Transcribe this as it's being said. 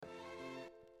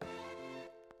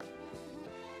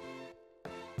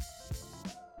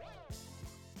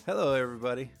Hello,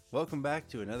 everybody. Welcome back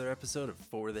to another episode of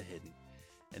For the Hidden.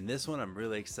 And this one, I'm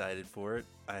really excited for it.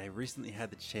 I recently had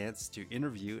the chance to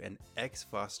interview an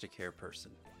ex-foster care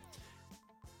person.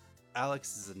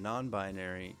 Alex is a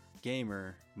non-binary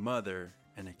gamer, mother,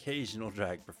 and occasional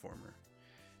drag performer.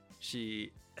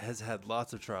 She has had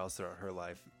lots of trials throughout her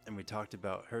life, and we talked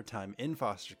about her time in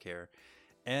foster care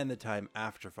and the time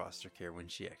after foster care when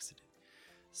she exited.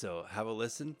 So have a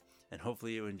listen, and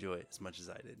hopefully you enjoy it as much as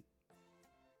I did.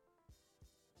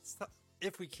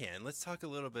 If we can, let's talk a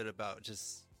little bit about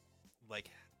just like,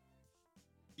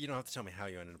 you don't have to tell me how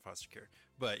you ended in foster care,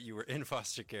 but you were in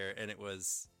foster care and it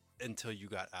was until you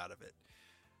got out of it.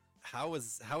 How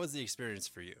was the experience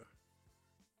for you?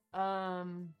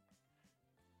 Um,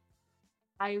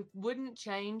 I wouldn't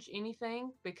change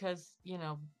anything because,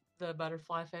 the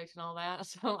butterfly effect and all that.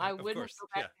 So I Of wouldn't course, go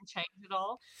yeah. back and change it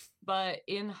all. But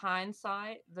in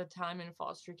hindsight, the time in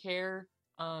foster care,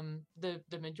 the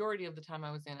majority of the time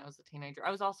I was in, I was a teenager. I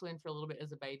was also in for a little bit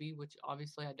as a baby, which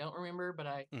obviously I don't remember, but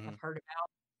I Hmm. have heard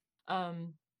about.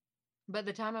 But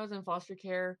the time I was in foster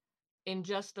care, in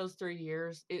just those 3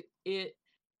 years, it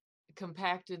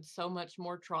compacted so much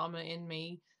more trauma in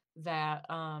me that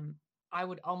I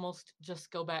would almost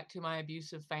just go back to my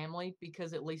abusive family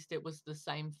because at least it was the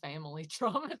same family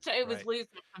trauma. It was Right. at least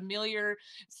familiar.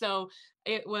 So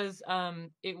it was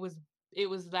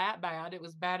that bad. It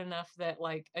was bad enough that,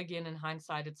 like, again, in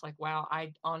hindsight, it's like, wow,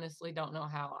 I honestly don't know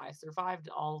how I survived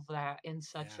all of that in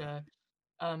such Yeah.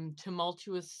 a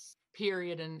tumultuous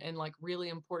period and like really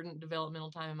important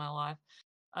developmental time in my life.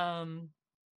 Um,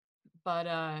 but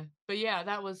yeah,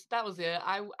 that was it.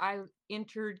 I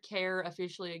entered care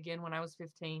officially again when I was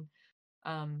 15.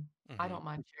 I Hmm. don't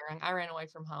mind sharing. I ran away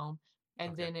from home,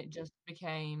 and Okay. then it just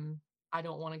became I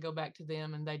don't want to go back to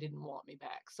them, and they didn't want me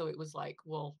back. So it was like,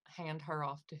 well, hand her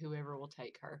off to whoever will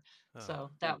take her. Oh,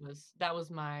 So that was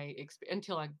my experience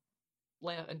until I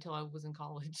left, until I was in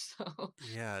college. So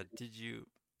yeah. Did you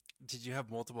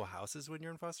have multiple houses when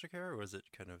you're in foster care, or was it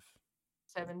kind of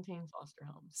 17 foster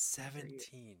homes in 3 years.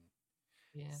 17?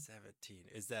 Yeah. 17.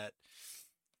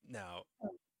 Now,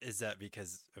 is that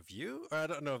because of you? Or I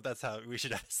don't know if that's how we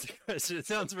should ask the question. It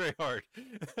sounds very hard.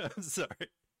 I'm sorry.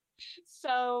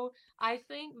 So I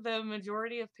think the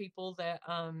majority of people that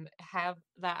have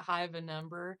that high of a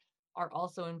number are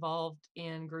also involved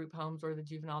in group homes or the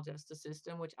juvenile justice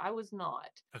system, which I was not.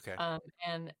 Okay. Um,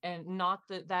 and not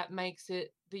that that makes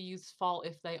it the youth's fault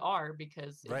if they are,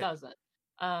 because it Right. doesn't.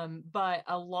 But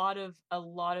a lot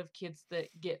of kids that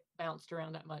get bounced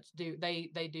around that much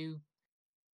they do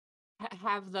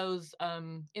have those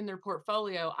in their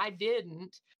portfolio. I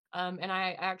didn't. And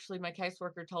I actually, my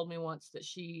caseworker told me once that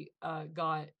she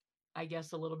got, I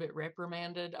guess, a little bit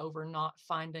reprimanded over not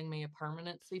finding me a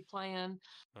permanency plan.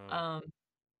 Oh, Um,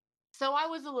 so I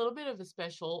was a little bit of a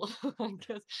special,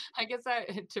 I guess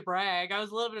to brag, I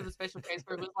was a little bit of a special case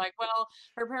where it was like, well,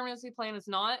 her permanency plan is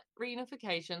not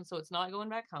reunification, so it's not going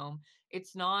back home.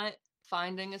 It's not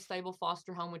finding a stable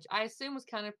foster home, which I assume was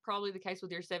kind of probably the case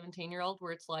with your 17-year-old,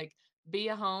 where it's like, be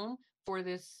a home for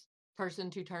this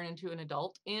person to turn into an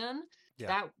adult in.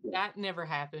 yeah. That never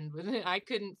happened with it. I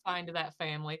couldn't find that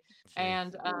family.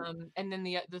 Jeez. And then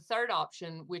the third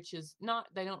option, which is not,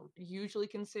 they don't usually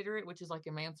consider it, which is like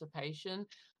emancipation.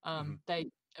 Hmm. They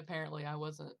apparently I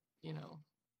wasn't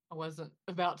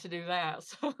about to do that.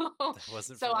 So That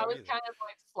wasn't so for I you was either. kind of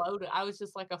like floated. I was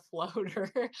just like a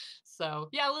floater. So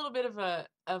yeah, a little bit of a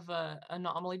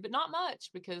anomaly, but not much,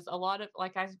 because a lot of,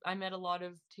 like, I met a lot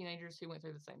of teenagers who went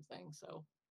through the same thing. So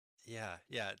Yeah,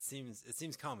 yeah. It seems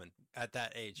common at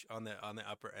that age on the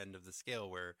upper end of the scale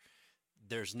where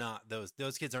there's not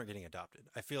those kids aren't getting adopted.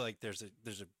 I feel like there's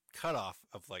a cutoff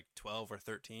of like 12 or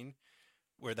 13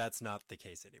 where that's not the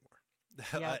case anymore.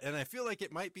 yeah. And I feel like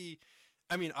it might be.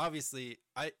 I mean, obviously,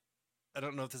 I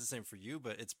don't know if this is the same for you,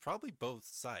 but it's probably both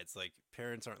sides. Like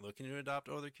parents aren't looking to adopt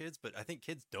other kids, but I think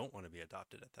kids don't want to be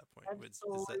adopted at that point.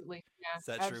 Absolutely. Yeah, Is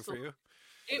that true for absolutely. you?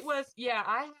 It was, yeah,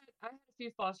 I had a few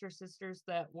foster sisters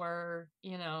that were,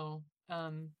 I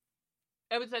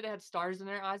would say they had stars in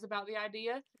their eyes about the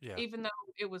idea, Yeah. even though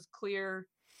it was clear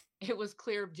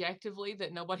objectively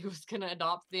that nobody was going to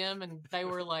adopt them, and they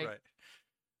were like, Right.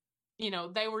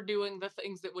 they were doing the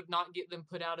things that would not get them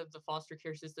put out of the foster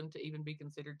care system to even be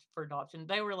considered for adoption.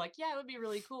 They were like, yeah, it would be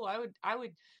really cool. I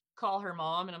would call her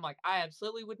mom, and I'm like, I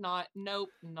absolutely would not. Nope,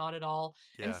 not at all.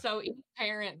 And Yeah. so any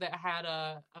parent that had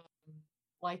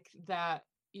like that,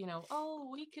 oh,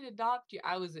 we could adopt you,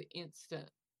 I was an instant,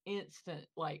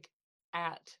 like,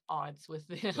 at odds with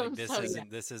Like them. this So yeah,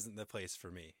 isn't this isn't the place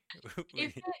for me. if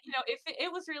We,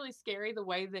 it was really scary the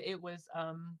way that it was,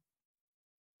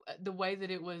 the way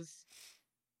that it was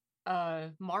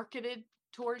marketed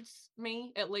towards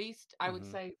me, at least. I would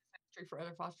Hmm. say that's true for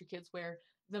other foster kids, where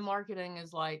the marketing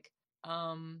is like,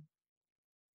 um,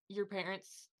 your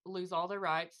parents lose all their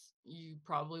rights. You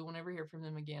probably won't ever hear from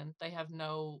them again. They have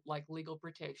no like legal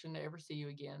protection to ever see you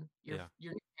again. Yeah.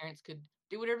 Your parents could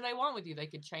do whatever they want with you. They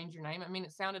could change your name. I mean,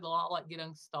 it sounded a lot like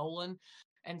getting stolen,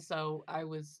 and so I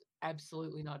was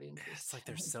absolutely not It's like interested.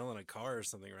 they're selling a car or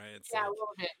something, right? It's Yeah, a like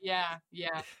little bit. Yeah,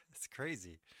 yeah. it's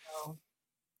crazy. So,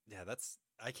 Yeah, that's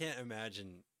I can't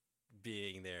imagine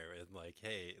being there and like,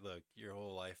 hey, look, your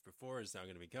whole life before is now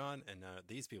going to be gone, and now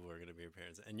these people are going to be your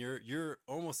parents, and you're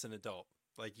almost an adult.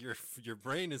 Like your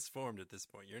brain is formed at this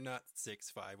point. You're not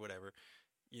 6'5", whatever.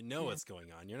 You know yeah. what's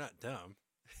going on. You're not dumb.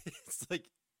 It's like,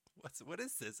 what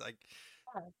is this? Like,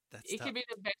 Yeah. that's It tough. could be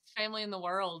the best family in the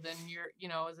world, and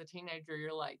as a teenager,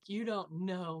 you're like, you don't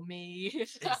know me. You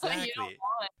don't Exactly.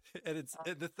 want. And it's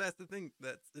Uh, that's the thing,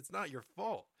 that's it's not your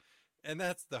fault, and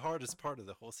that's the hardest part of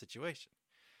the whole situation.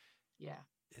 yeah,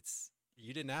 It's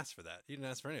you didn't ask for that. You didn't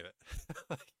ask for any of it.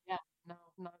 Like, yeah. No,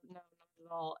 not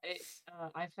at all.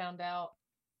 I found out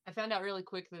really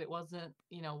quick that it wasn't,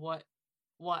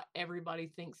 what everybody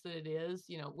thinks that it is.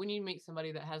 When you meet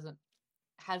somebody that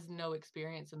has no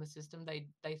experience in the system, they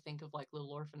think of like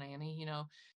Little Orphan Annie.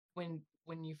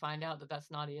 When you find out that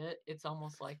that's not it, it's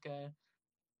almost like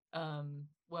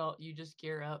well, you just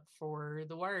gear up for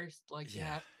the worst, like you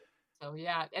yeah, have to. So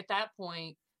yeah, at that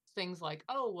point, things like,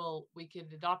 oh well, we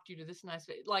could adopt you to this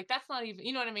like that's not even,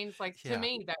 you know what I mean? It's like, to yeah.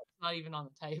 me, that's not even on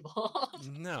the table.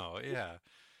 No, yeah,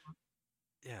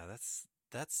 yeah. That's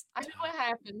I know tough. it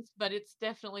happens, but it's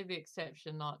definitely the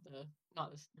exception, not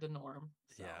the norm.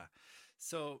 So Yeah.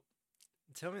 So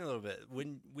tell me a little bit,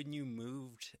 when you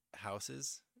moved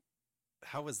houses,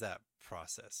 how was that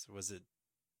process? Was it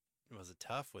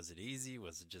tough? Was it easy?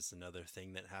 Was it just another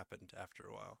thing that happened after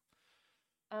a while?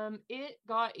 it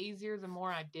got easier the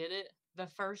more I did it. The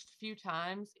first few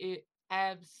times, it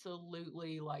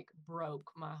absolutely like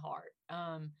broke my heart.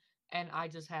 And I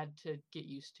just had to get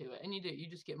used to it. And you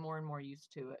just get more and more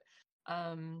used to it.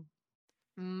 Um,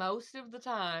 Most of the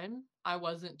time, I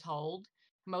wasn't told.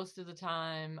 Most of the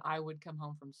time, I would come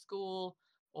home from school,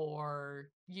 or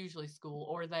usually school,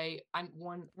 or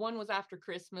one was after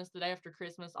Christmas. The day after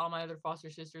Christmas, all my other foster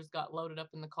sisters got loaded up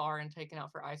in the car and taken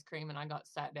out for ice cream, and I got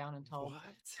sat down and told What?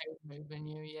 they were moving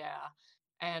you. Yeah.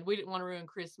 And we didn't want to ruin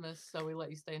Christmas, so we let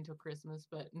you stay until Christmas,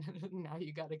 but now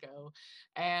you got to go.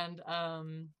 And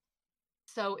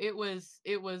so it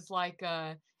was like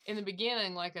in the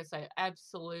beginning, like I say,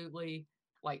 absolutely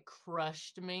like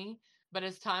crushed me. But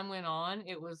as time went on,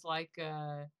 it was like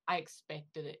I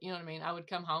expected it. You know what I mean? I would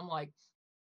come home like,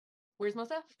 where's my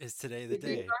stuff? Is today the Is it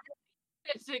day?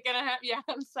 is it gonna happen? Yeah.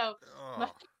 And so my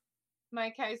Oh,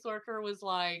 my caseworker was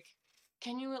like,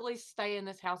 can you at least stay in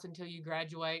this house until you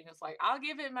graduate? And it's like, I'll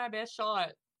give it my best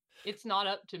shot. It's not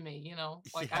up to me,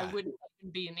 like I yeah. wouldn't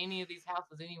even be in any of these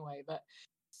houses anyway. But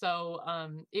so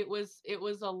it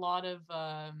was a lot of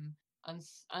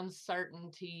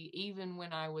uncertainty, even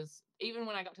when I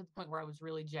got to the point where I was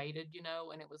really jaded,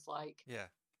 and it was like, Yeah.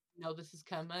 this is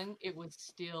coming. It was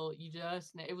still,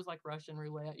 it was like Russian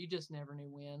roulette. You just never knew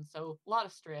when. So a lot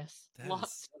of stress, That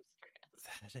lots is of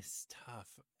stress. that is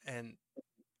tough. And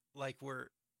like we're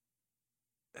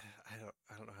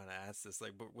I don't know how to ask this.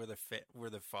 Like, but were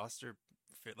the foster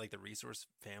like the resource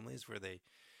families, were they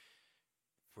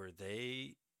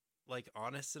like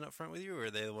honest and upfront with you, or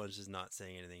are they the ones just not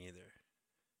saying anything either?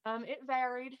 It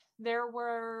varied. There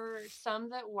were some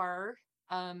that were,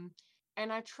 um,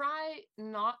 and I try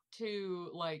not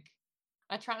to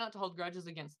hold grudges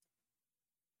against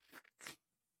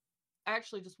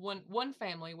actually just one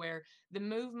family where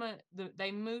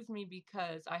they moved me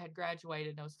because I had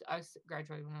graduated. I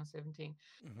graduated when I was 17,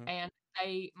 Hmm. and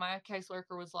my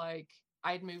caseworker was like,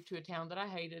 I'd moved to a town that I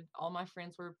hated. All my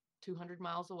friends were 200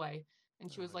 miles away,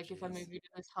 and she was Oh, like, if I jeez. move you to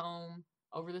this home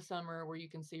over the summer where you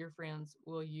can see your friends,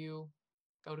 will you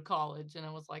go to college? And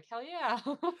I was like, hell yeah.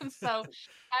 And so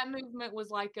that movement was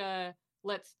like a,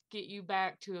 let's get you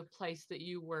back to a place that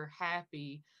you were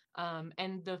happy.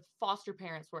 And the foster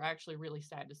parents were actually really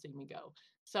sad to see me go.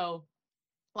 So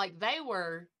like they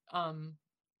were,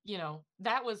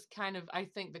 that was kind of, I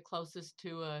think, the closest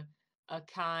to a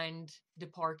kind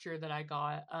departure that I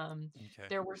got. Okay.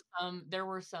 There were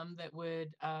some that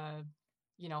would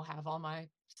have all my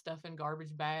stuff in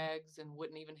garbage bags and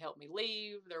wouldn't even help me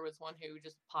leave. There was one who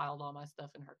just piled all my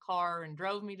stuff in her car and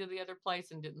drove me to the other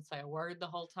place and didn't say a word the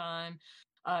whole time.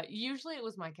 Usually it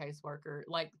was my caseworker.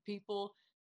 Like, people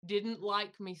didn't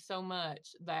like me so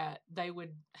much that they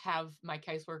would have my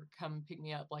caseworker come pick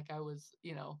me up like I was,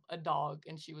 a dog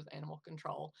and she was animal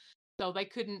control. So they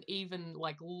couldn't even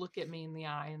like look at me in the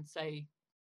eye and say,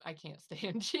 I can't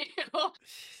stand you.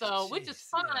 So, which is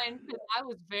Jeez, yeah, fine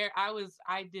because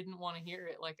I didn't want to hear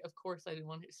it. Like, of course I didn't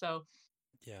want to. So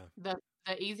yeah. the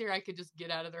easier I could just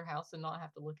get out of their house and not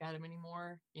have to look at him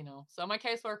anymore, you know. So my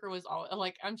caseworker was all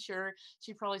like, I'm sure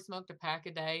she probably smoked a pack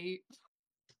a day,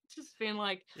 just being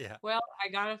like, Yeah. well, I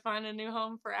gotta find a new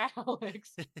home for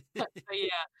Alex. But yeah,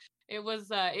 it was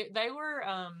they were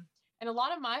and a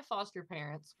lot of my foster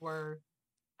parents were,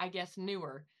 I guess,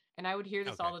 newer. And I would hear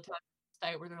this Okay. all the time in the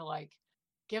state where they're like,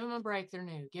 give them a break, they're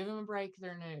new. Give them a break,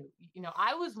 they're new. You know,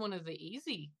 I was one of the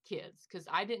easy kids because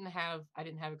I didn't have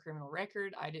a criminal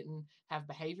record. I didn't have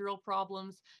behavioral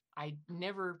problems. I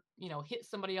never, you know, hit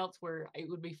somebody else where it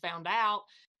would be found out.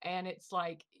 And it's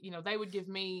like, you know, they would give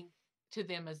me to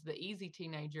them as the easy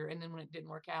teenager. And then when it didn't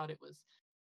work out, it was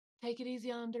take it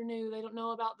easy on their new. They don't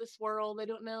know about this world. They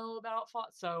don't know about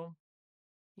fought. So,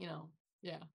 you know,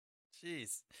 yeah.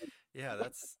 Jeez. Yeah,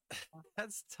 that's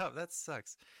that's tough. That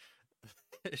sucks.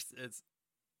 It's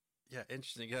yeah,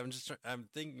 interesting. 'Cause I'm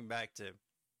thinking back to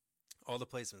all the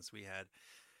placements we had.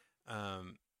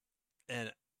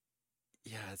 And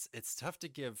yeah, it's tough to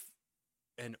give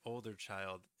an older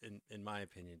child in my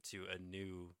opinion to a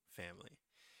new family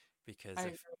because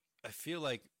I I feel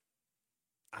like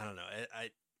I don't know.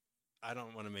 I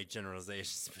don't want to make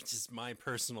generalizations, but just my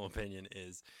personal opinion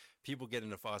is people get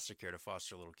into foster care to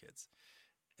foster little kids.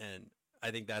 And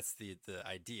I think that's the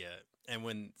idea. And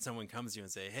when someone comes to you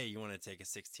and say, hey, you want to take a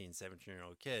 16,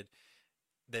 17-year-old kid,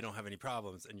 they don't have any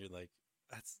problems. And you're like,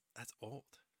 that's old.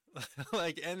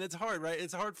 Like, and it's hard, right?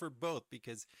 It's hard for both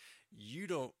because you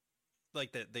don't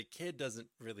like the kid doesn't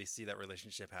really see that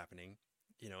relationship happening,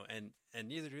 you know, and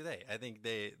neither do they. I think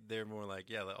they're more like,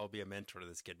 yeah, I'll be a mentor to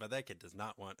this kid, but that kid does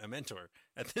not want a mentor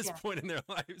at this yeah, point in their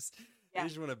lives. They yeah,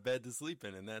 just want a bed to sleep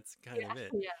in, and that's kind yeah, of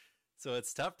it. yeah. So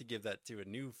it's tough to give that to a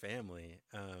new family.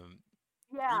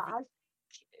 Yeah, Even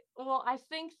I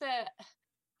think that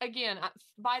again,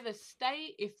 by the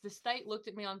state, if the state looked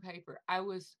at me on paper, I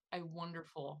was a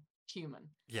wonderful human.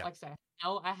 yeah, Like I said,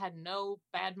 no, I had no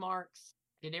bad marks,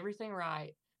 did everything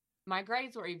right. My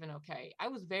grades were even okay. I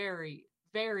was very,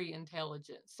 very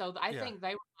intelligent. So I yeah, think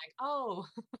they were like, oh,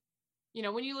 you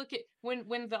know, when you look at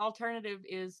when the alternative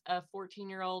is a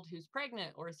 14-year-old who's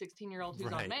pregnant or a 16-year-old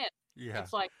who's on right, meds, yeah,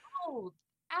 it's like, oh,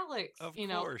 Alex, of you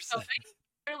know. course, So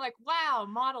they're like, wow,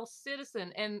 model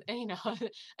citizen. And you know,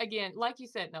 again, like you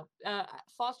said, no,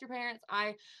 foster parents,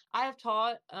 I have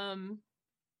taught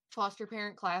foster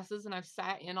parent classes and I've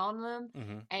sat in on them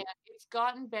hmm and it's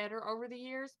gotten better over the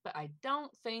years, but I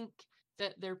don't think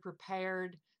that they're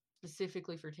prepared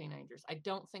specifically for teenagers. I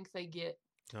don't think they get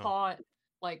no, taught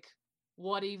like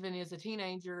what even is a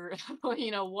teenager,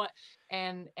 you know, what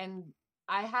and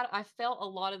I felt a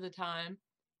lot of the time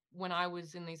when I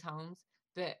was in these homes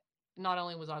that not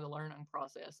only was I the learning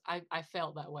process, I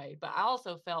felt that way, but I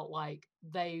also felt like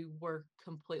they were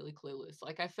completely clueless.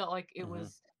 Like I felt like it hmm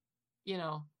was, you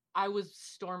know, I was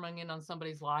storming in on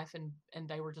somebody's life and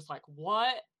they were just like,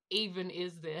 "What even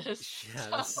is this?"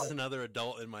 yeah, So this is another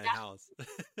adult in my yeah, house.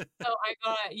 so I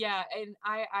got yeah, and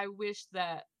I wish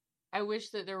that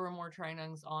there were more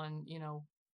trainings on, you know,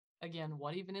 again,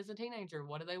 what even is a teenager?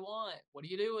 What do they want? What do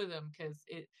you do with them? Because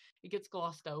it gets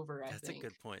glossed over, I That's a think.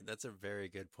 good point. That's a very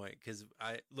good point. Because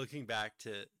I, looking back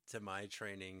to my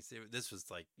trainings, this was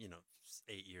like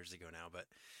 8 years ago now, but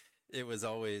it was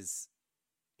always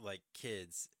like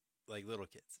kids, like little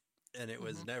kids, and it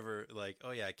was Hmm. never like,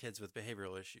 oh yeah, kids with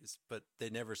behavioral issues. But they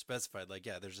never specified like,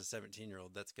 yeah, there's a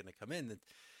 17-year-old that's going to come in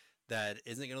that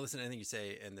isn't going to listen to anything you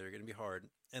say, and they're going to be hard.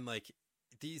 And like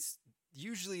these,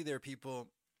 usually they're people,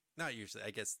 not usually,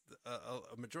 I guess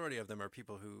a majority of them are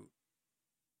people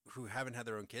who haven't had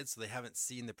their own kids, so they haven't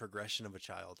seen the progression of a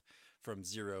child from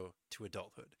zero to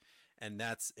adulthood, and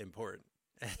that's important.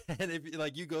 And if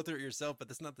like you go through it yourself, but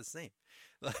that's not the same.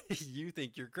 Like you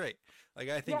think you're great. Like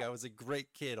I think Yeah, I was a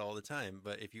great kid all the time,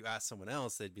 but if you ask someone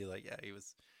else, they'd be like, "Yeah, he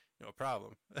was, a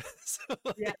problem." So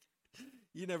yeah. like,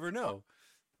 you never know.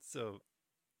 So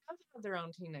I've had their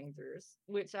own teenagers,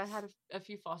 which I had a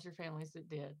few foster families that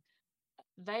did.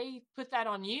 They put that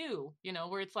on you, you know,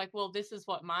 where it's like, well, this is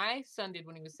what my son did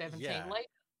when he was 17. yeah, Like,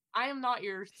 I am not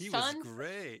your he was son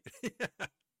great.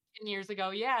 10 years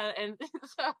ago. Yeah. And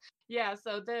so, yeah.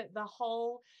 So the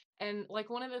whole, and like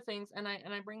one of the things, and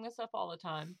I bring this up all the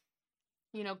time,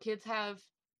 you know, kids have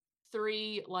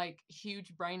three like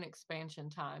huge brain expansion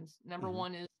times. Number Hmm.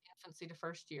 one is infancy to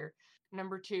first year.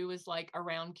 Number two is like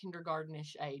around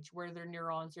kindergartenish age where their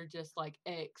neurons are just like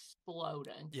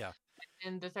exploding. Yeah.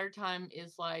 And the third time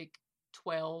is like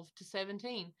 12 to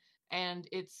 17. and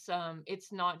it's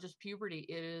not just puberty.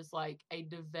 It is like a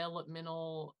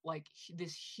developmental, like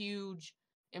this huge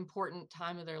important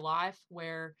time of their life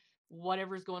where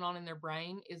whatever's going on in their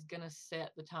brain is going to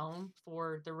set the tone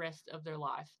for the rest of their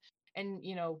life. And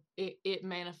it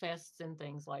manifests in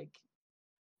things like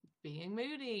being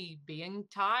moody, being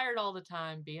tired all the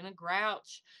time, being a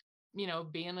grouch,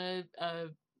 being a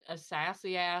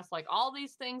sassy ass, like all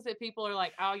these things that people are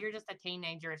like, oh, you're just a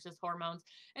teenager, it's just hormones.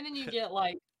 And then you get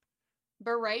like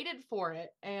berated for it.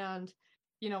 And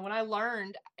when I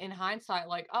learned in hindsight,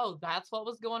 like, oh, that's what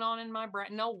was going on in my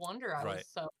brain, no wonder I Right. was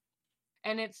so.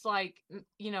 And it's like,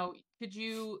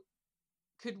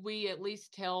 could we at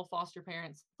least tell foster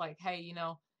parents, like, hey,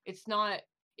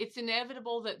 it's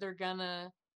inevitable that they're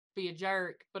gonna be a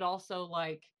jerk, but also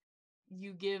like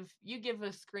you give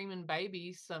a screaming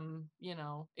baby some,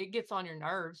 it gets on your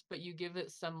nerves, but you give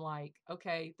it some, like,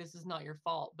 okay, this is not your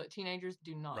fault. But teenagers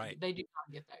do not, Right. they do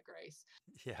not get that grace.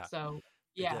 Yeah. So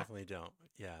They yeah. definitely don't.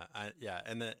 Yeah. Yeah.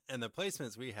 And the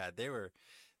placements we had, they were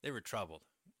troubled.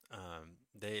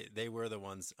 They were the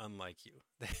ones unlike you.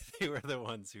 They were the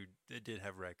ones who did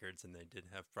have records and they did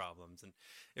have problems. And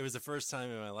it was the first time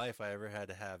in my life I ever had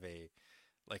to have a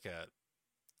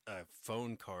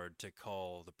phone card to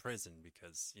call the prison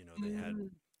because, they had, Mm,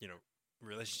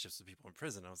 relationships with people in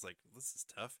prison. I was like, this is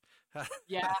tough. How,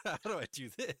 yeah. how do I do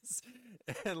this?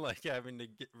 And like having to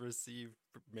receive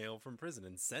mail from prison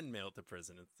and send mail to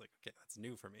prison. It's like, okay, that's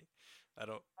new for me. I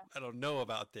don't know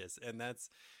about this. And that's,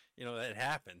 it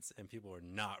happens and people are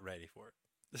not ready for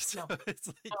it. So No. it's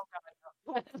like, Oh,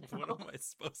 God, no. what am I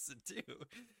supposed to do?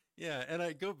 Yeah. And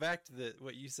I go back to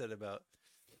what you said about,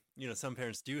 some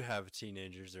parents do have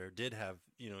teenagers or did have,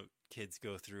 kids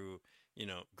go through,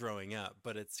 growing up,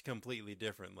 but it's completely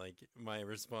different. Like my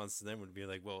response to them would be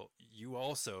like, well, you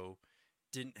also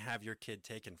didn't have your kid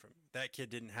taken from you. That kid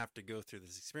didn't have to go through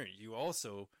this experience. You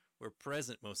also were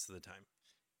present most of the time.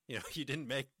 You didn't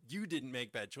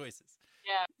make bad choices.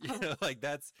 Yeah. Like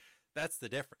that's the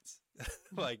difference.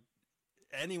 Like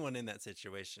anyone in that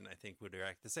situation, I think would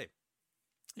react the same.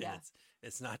 And Yeah.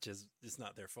 it's not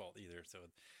their fault either. So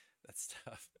that's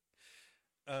tough.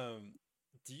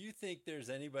 Do you think there's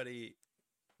anybody,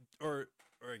 or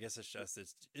I guess it's just,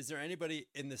 is there anybody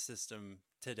in the system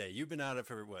today? You've been out of it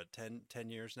for what, 10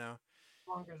 years now?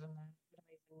 Longer than that.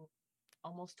 Amazing.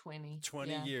 Almost 20.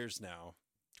 20 Yeah. years now.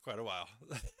 Quite a while.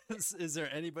 Is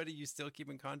there anybody you still keep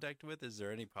in contact with? Is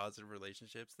there any positive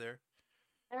relationships there?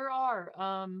 There are.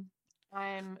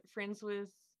 I'm friends with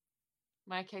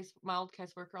my old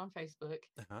caseworker on Facebook.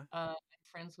 Uh-huh. I'm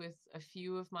friends with a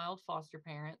few of my old foster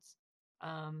parents.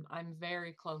 I'm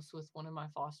very close with one of my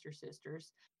foster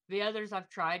sisters. The others I've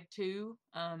tried to.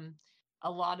 A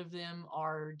lot of them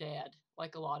are dead.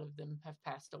 Like a lot of them have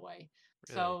passed away.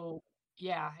 Really? So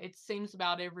yeah, it seems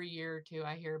about every year or two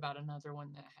I hear about another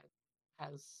one that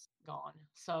has gone.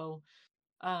 So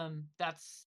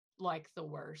that's like the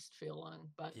worst feeling.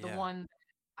 But the Yeah. one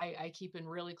I keep in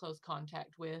really close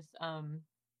contact with,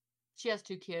 she has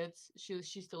two kids. She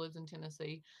still lives in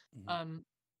Tennessee. Mhm. Um,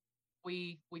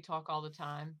 we talk all the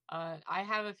time. I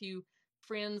have a few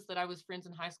friends that I was friends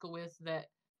in high school with that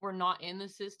were not in the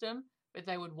system, but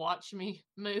they would watch me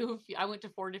move. I went to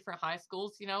 4 different high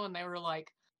schools, and they were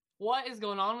like, "What is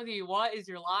going on with you? What is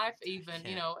your life even?"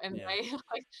 Can't. And Yeah. they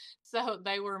like, so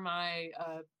they were my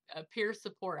peer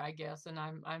support, I guess, and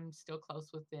I'm still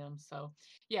close with them. So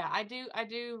yeah, I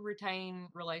do retain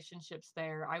relationships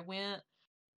there. I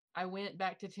went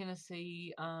back to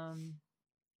Tennessee,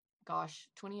 gosh,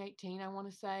 2018, I want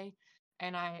to say.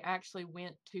 And I actually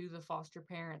went to the foster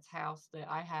parents' house that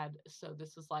I had. So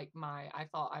this was like I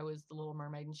thought I was the Little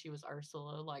Mermaid and she was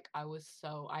Ursula. Like I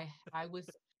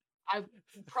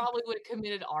probably would have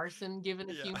committed arson given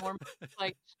a few Yeah. more months.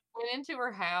 Like, went into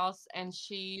her house and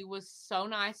she was so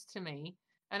nice to me.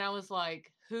 And I was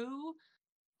like, who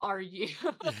are you?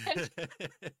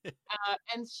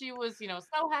 And she was,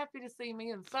 so happy to see me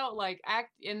and so like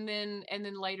and then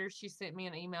later she sent me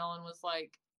an email and was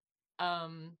like,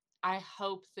 I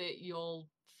hope that you'll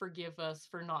forgive us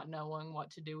for not knowing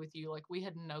what to do with you. Like we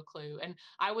had no clue. And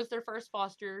I was their first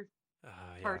foster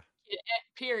Yeah.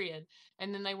 period.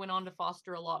 And then they went on to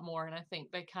foster a lot more. And I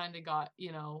think they kind of got,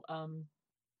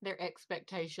 their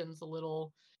expectations a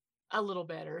little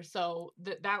better. So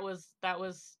that was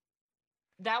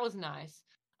nice.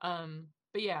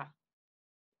 But yeah,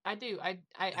 I do. I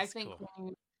That's think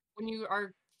cool. when you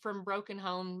are from broken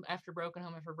home after broken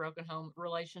home after broken home,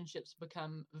 relationships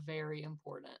become very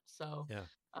important. So Yeah.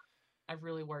 uh, I've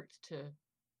really worked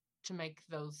to make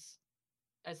those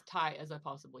as tight as I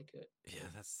possibly could. Yeah,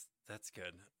 that's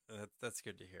good. That's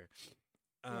good to hear.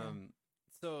 Yeah.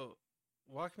 So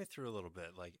walk me through a little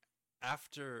bit. Like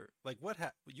after, like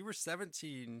you were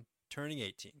 17, turning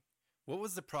 18. What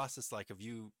was the process like of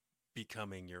you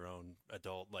becoming your own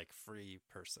adult, like free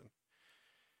person?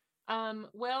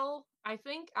 Well, I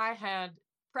think I had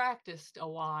practiced a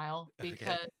while Okay.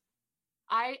 because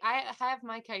I have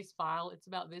my case file. It's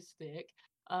about this thick.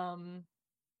 Um,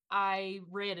 I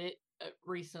read it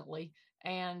recently,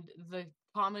 and the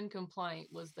common complaint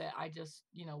was that I just,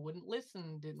 wouldn't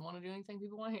listen, didn't want to do anything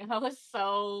people wanted.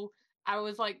 I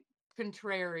was like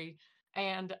contrary,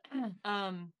 and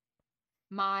um,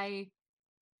 my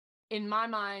in my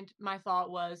mind, my thought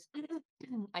was,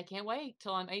 I can't wait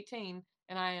till I'm 18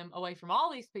 and I am away from all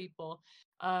these people,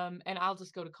 and I'll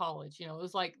just go to college. It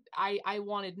was like I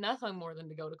wanted nothing more than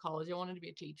to go to college. I wanted to be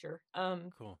a teacher.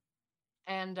 Cool.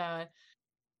 And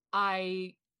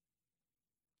I,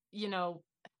 you know,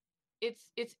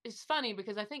 it's funny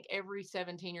because I think every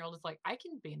 17-year-old is like, I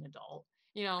can be an adult,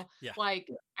 Yeah. like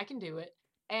I can do it.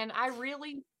 And I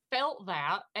really felt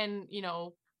that, and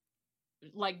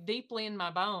like deeply in my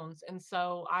bones. And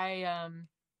so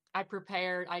I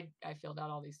prepared, I filled out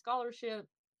all these scholarship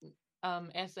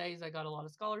essays. I got a lot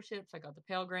of scholarships. I got the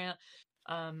Pell Grant.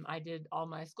 I did all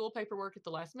my school paperwork at the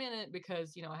last minute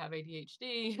because I have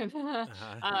ADHD. Uh-huh.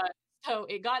 uh, so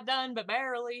it got done, but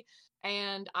barely.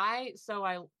 And I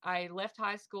left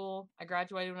high school. I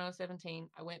graduated when I was 17.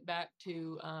 I went back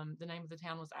to the name of the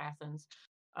town was Athens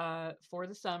for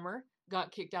the summer.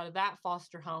 Got kicked out of that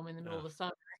foster home in the middle Oh. of the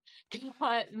summer.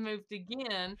 Got moved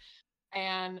again,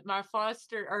 and my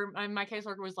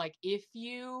caseworker was like, if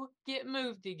you get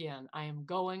moved again, I am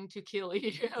going to kill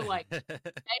you. Like, stay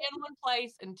in one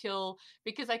place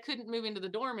because I couldn't move into the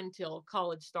dorm until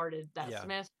college started that Yeah.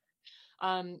 semester.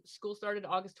 School started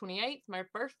August 28th. My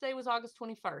birthday was August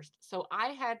 21st. So I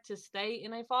had to stay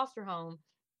in a foster home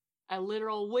a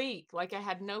literal week. Like, I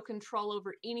had no control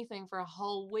over anything for a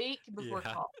whole week before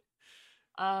Yeah. college.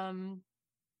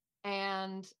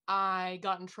 And I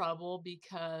got in trouble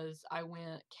because I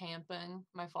went camping.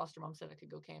 My foster mom said I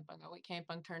could go camping. I went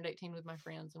camping, turned 18 with my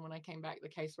friends, and when I came back, the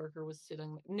caseworker was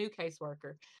sitting, new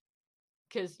caseworker,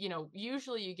 because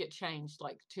usually you get changed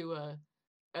like to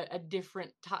a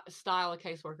different style of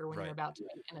caseworker when you're Right. about to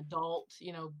be an adult,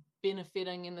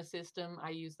 benefiting in the system.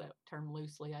 I use that term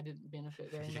loosely. I didn't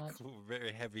benefit very Yeah, much.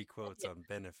 very heavy quotes on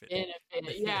benefiting.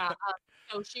 Benefit, yeah.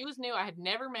 So she was new. I had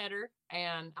never met her,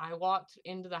 and I walked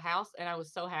into the house, and I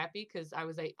was so happy because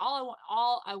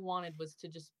all I wanted was to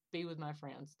just be with my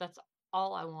friends. That's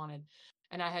all I wanted.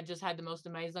 And I had just had the most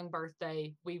amazing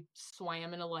birthday. We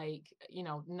swam in a lake.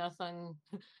 Nothing,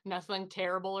 nothing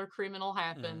terrible or criminal Mhm.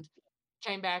 happened.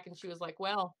 Came back, and she was like,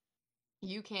 "Well,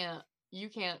 you can't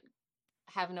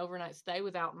have an overnight stay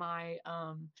without my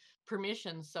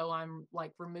permission, so I'm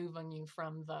like removing you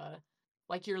from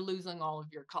like you're losing all of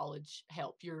your college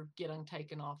help. You're getting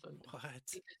taken off of it What?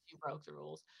 because you broke the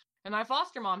rules." And my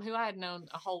foster mom, who I had known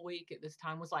a whole week at this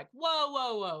time, was like, "Whoa,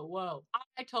 whoa, whoa, whoa."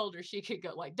 I told her she could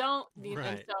go, like, don't. And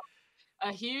Right. so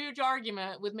a huge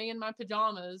argument with me in my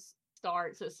pajamas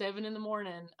starts at 7 in the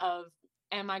morning of,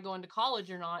 am I going to college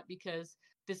or not? Because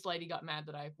this lady got mad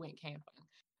that I went camping.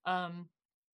 Um,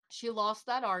 she lost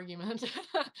that argument,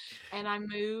 and I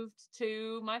moved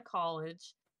to my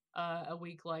college a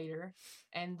week later.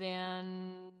 And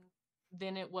then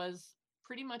it was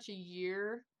pretty much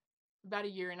about a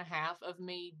year and a half of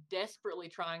me desperately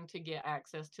trying to get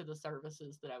access to the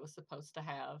services that I was supposed to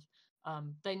have.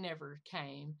 They never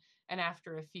came. And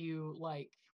after a few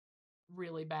like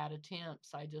really bad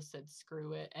attempts, I just said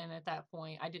screw it. And at that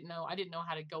point, I didn't know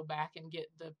how to go back and get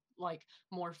the like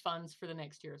more funds for the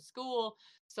next year of school.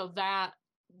 So that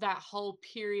whole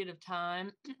period of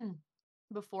time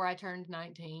before I turned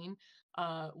 19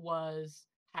 was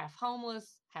half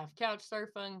homeless, half couch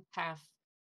surfing, half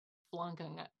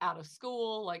flunking out of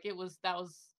school. Like that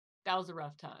was a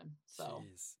rough time. So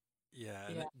Jeez. Yeah.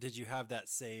 And yeah. did you have that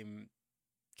same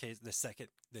case,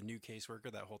 the new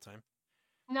caseworker that whole time?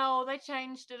 No, they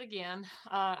changed it again.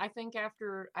 I think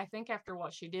after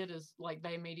what she did is like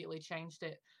they immediately changed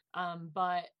it.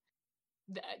 But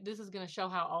this is going to show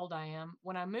how old I am.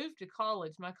 When I moved to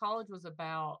college, my college was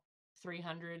about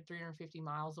 350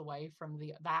 miles away from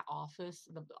that office,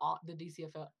 the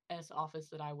DCFS office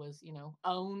that I was,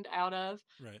 owned out of,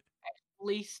 Right.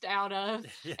 leased out of.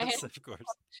 And Yes, of course.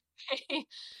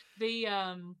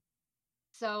 the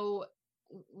so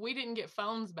we didn't get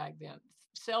phones back then.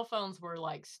 Cell phones were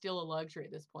like still a luxury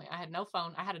at this point. I had no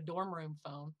phone. I had a dorm room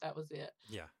phone. That was it.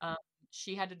 Yeah. Um,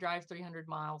 she had to drive 300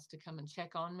 miles to come and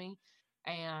check on me.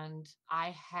 And I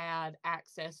had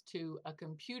access to a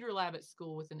computer lab at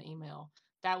school with an email.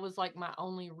 That was like my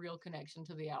only real connection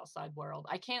to the outside world.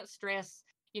 I can't stress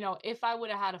if I would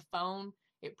have had a phone,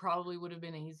 it probably would have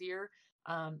been easier.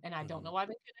 And I don't Mhm. know why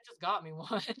they could have just got me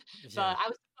one, Yeah. but I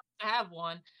was supposed to have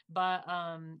one, but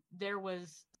there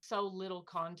was so little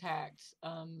contact.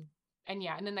 And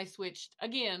yeah, and then they switched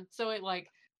again. So it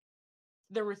like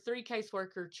there were 3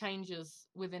 caseworker changes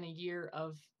within a year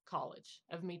of college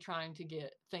of me trying to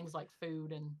get things like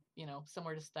food and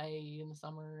somewhere to stay in the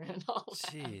summer and all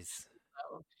that. Jeez.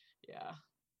 So yeah,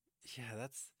 Yeah,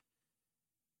 that's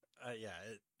yeah,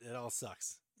 it all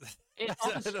sucks. it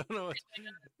I also don't know.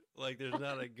 Like, there's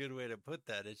not a good way to put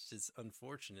that. It's just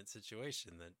unfortunate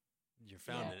situation that you're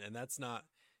found yeah. in, and that's not.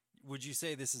 Would you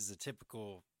say this is a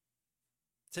typical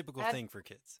Ab- thing for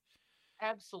kids?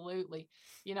 Absolutely.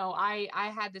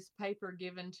 I had this paper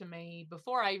given to me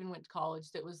before I even went to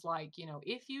college that was like,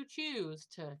 if you choose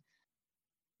to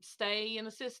stay in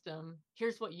the system,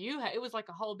 here's what it was like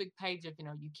a whole big page of,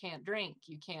 you can't drink,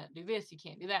 you can't do this, you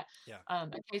can't do that. Yeah, A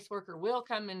caseworker will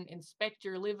come and inspect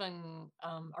your living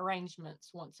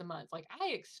arrangements once a month. Like I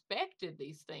expected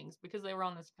these things because they were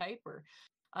on this paper.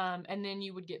 And then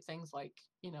you would get things like,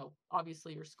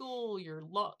 obviously your school,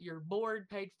 your board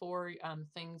paid for,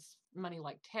 things, money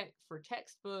like for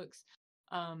textbooks,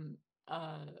 um,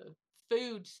 uh,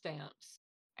 food stamps,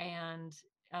 and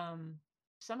um,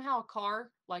 somehow a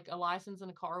car, like a license in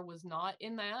a car, was not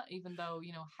in that, even though,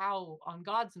 how on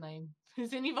God's name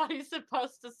is anybody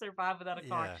supposed to survive without a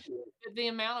car? yeah, The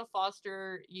amount of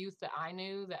foster youth that I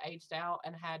knew that aged out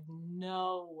and had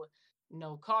no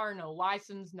car, no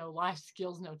license, no life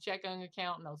skills, no checking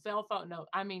account, no cell phone, no,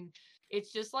 I mean,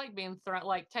 it's just like being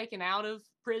like taken out of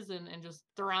prison and just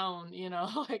thrown,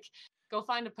 like go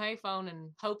find a payphone and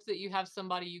hope that you have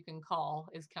somebody you can call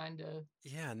is kind of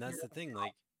yeah. And your, that's the thing.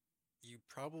 Like, you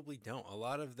probably don't. A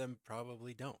lot of them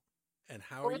probably don't. And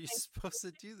how are or you they supposed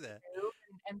to do that? do,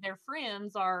 and their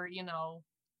friends are,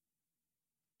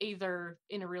 either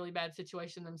in a really bad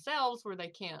situation themselves where they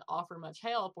can't offer much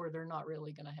help, or they're not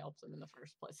really going to help them in the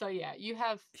first place. So yeah,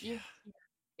 Yeah,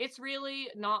 it's really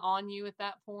not on you at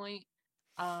that point.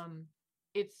 um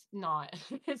it's not.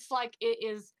 It's like it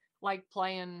is like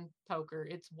playing poker.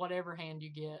 It's whatever hand you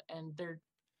get, and they're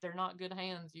not good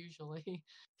hands usually.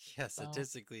 yeah. So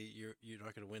Statistically, you're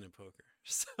not going to win in poker.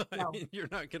 So I no, mean, you're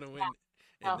not going to yeah, win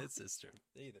in no. this system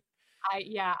either.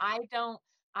 I don't.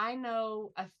 I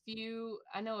know a few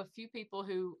people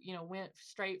who, went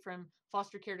straight from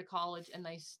foster care to college, and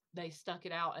they stuck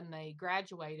it out and they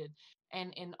graduated.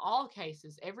 And in all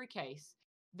cases, every case,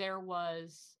 there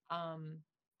was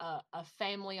a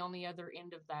family on the other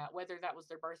end of that, whether that was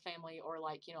their birth family or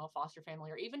like, a foster family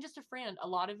or even just a friend. A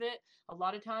lot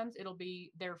of times it'll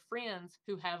be their friends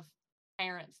who have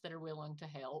parents that are willing to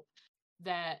help,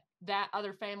 that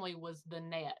other family was the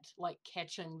net, like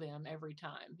catching them every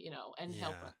time, and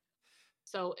helping. Yeah,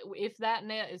 So if that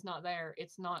net is not there,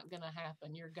 it's not going to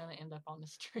happen. You're going to end up on the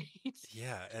streets.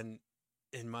 yeah. And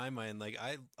in my mind, like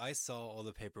I saw all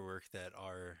the paperwork that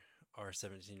our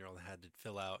 17-year-old had to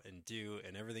fill out and do,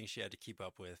 and everything she had to keep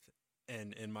up with.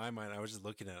 And in my mind, I was just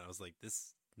looking at it. I was like,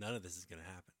 none of this is going to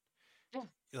happen.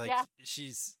 Yeah. Like, Yeah.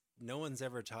 no one's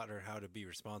ever taught her how to be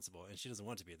responsible, and she doesn't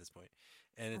want to be at this point.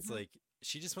 And it's Mhm. like,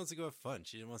 she just wants to go have fun.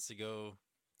 She wants to go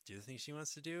do the things she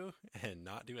wants to do and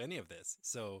not do any of this.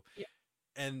 So, Yeah.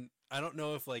 and I don't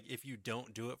know if, like, if you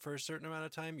don't do it for a certain amount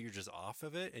of time, you're just off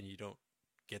of it and you don't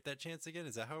get that chance again.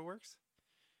 Is that how it works?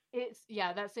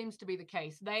 Yeah, that seems to be the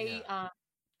case. Yeah.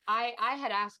 I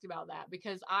had asked about that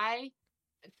because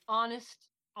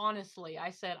honestly,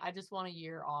 I said I just want a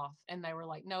year off, and they were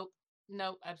like, nope,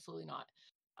 nope, absolutely not.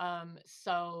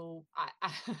 So I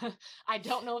I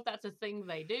don't know if that's a thing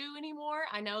they do anymore.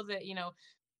 I know that,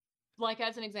 like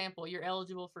as an example, you're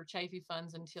eligible for Chafee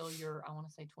funds until you're, I want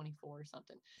to say 24 or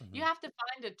something. You Hmm. have to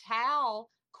find a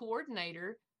TAL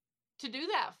coordinator to do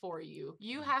that for you.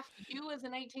 You as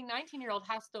an 18, 19-year-old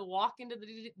has to walk into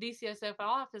the DCSF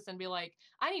office and be like,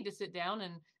 I need to sit down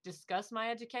and discuss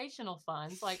my educational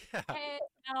funds. Like, Yeah. hey,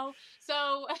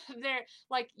 So they're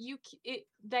like,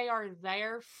 they are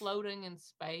there floating in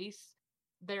space.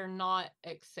 They're not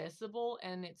accessible,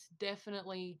 and it's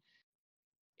definitely,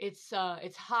 it's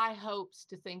high hopes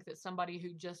to think that somebody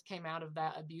who just came out of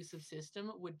that abusive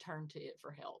system would turn to it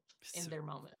for help in So, their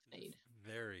moment of need.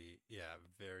 very, yeah,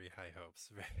 very high hopes.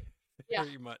 Yeah.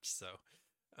 Very much so.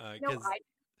 No, Because, I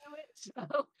didn't do it.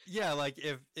 So yeah, like,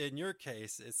 if in your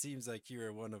case, it seems like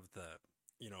you're one of the,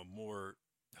 more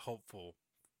hopeful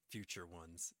future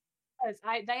ones. yes,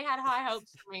 they had high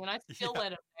hopes for me, and I still Yeah. let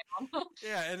them down.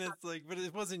 Yeah. And it's like, but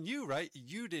it wasn't you, right?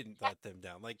 You didn't Yeah, let them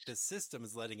down. Like, the system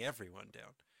is letting everyone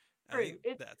down. I true. think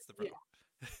It's that's the yeah,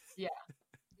 problem. yeah.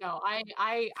 No,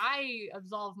 I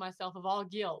absolve myself of all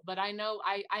guilt, but I know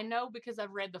because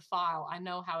I've read the file. I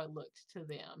know how it looked to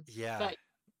them. Yeah, But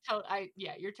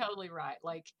yeah, you're totally right.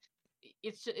 Like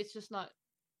it's just not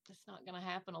it's not going to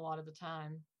happen a lot of the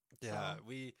time. yeah. So,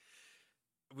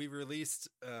 We released.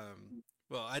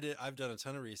 Well, I've done a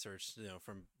ton of research,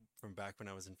 from back when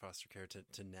I was in foster care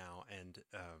to now, and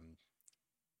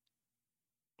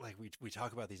like we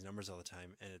talk about these numbers all the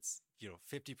time, and it's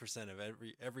 50% of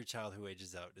every child who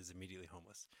ages out is immediately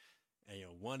homeless, and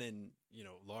one in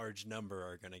large number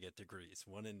are going to get degrees,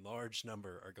 one in large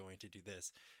number are going to do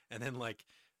this, and then like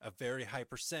a very high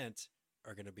percent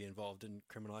are going to be involved in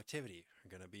criminal activity, are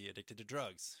going to be addicted to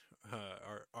drugs,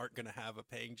 aren't going to have a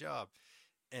paying job,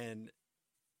 and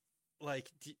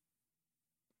like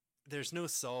there's no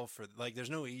solve for there's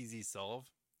no easy solve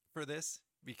for this,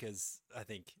 because I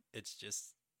think it's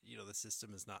just the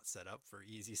system is not set up for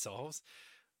easy solves,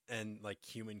 and like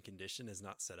human condition is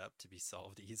not set up to be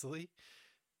solved easily.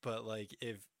 But like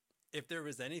if there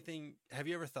was anything, have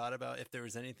you ever thought about if there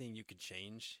was anything you could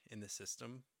change in the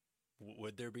system?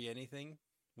 Would there be anything?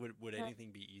 Would uh,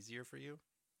 anything be easier for you?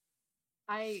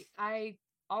 I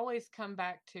always come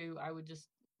back to I would just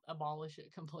abolish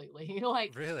it completely.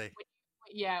 Like Really?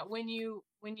 yeah, when you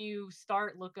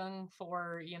start looking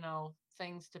for,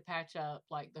 things to patch up,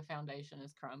 like the foundation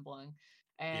is crumbling.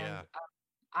 And Yeah.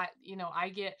 I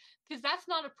get because that's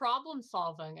not a problem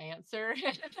solving answer.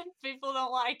 People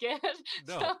don't like it.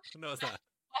 So No, no, it's not.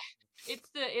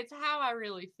 it's how I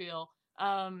really feel.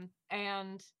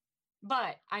 And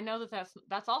but I know that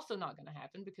that's also not going to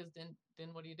happen because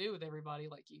then what do you do with everybody?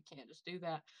 Like you can't just do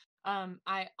that.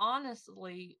 I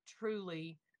honestly,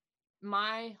 truly,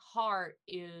 my heart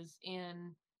is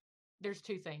in. There's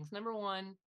two things. Number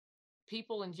one,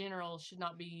 people in general should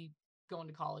not be going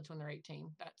to college when they're 18.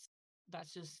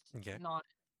 That's just Okay. not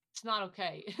it's not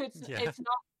okay. Yeah. It's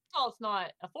not it's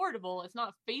not affordable. It's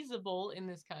not feasible in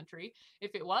this country.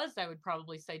 If it was, I would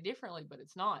probably say differently, but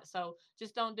it's not. So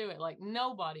just don't do it. Like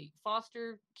nobody,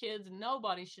 foster kids,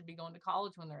 nobody should be going to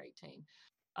college when they're 18.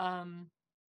 Um,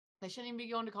 they shouldn't even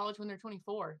be going to college when they're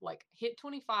 24. Like hit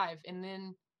 25 and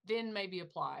then maybe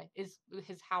apply is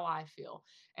how I feel.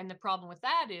 And the problem with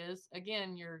that is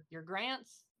again your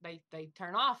grants they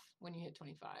turn off when you hit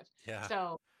 25. Yeah.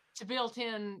 So it's built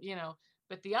in,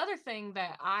 but the other thing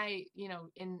that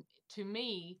in to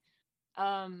me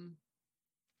um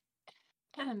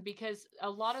because a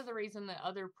lot of the reason that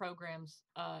other programs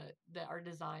that are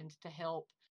designed to help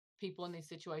people in these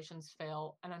situations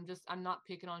fail, and I'm not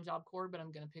picking on Job Corps, but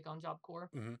I'm going to pick on Job Corps.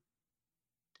 Hmm.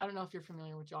 I don't know if you're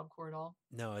familiar with Job Corps at all.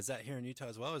 No, is that here in Utah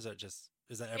as well? Or is that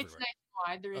It's everywhere? nationwide.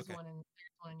 Okay. There's one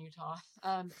in Utah.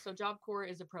 So Job Corps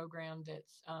is a program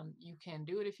that's you can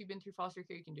do it if you've been through foster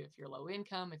care. You can do it if you're low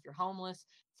income, if you're homeless,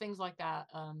 things like that.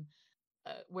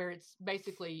 Where it's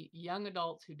basically young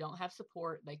adults who don't have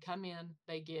support. They come in,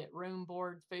 they get room,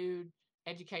 board, food,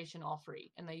 education, all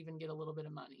free, and they even get a little bit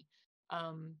of money.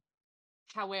 Um,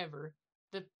 However,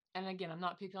 and again, I'm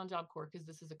not picking on Job Corps because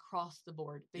this is across the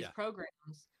board. These Yeah.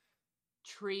 programs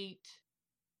treat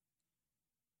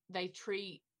they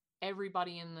treat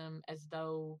everybody in them as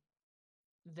though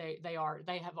they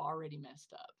have already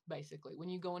messed up. Basically, when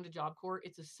you go into Job Corps,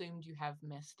 it's assumed you have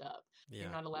messed up. You're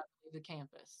Yeah. not allowed to leave the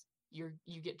campus. You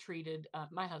get treated.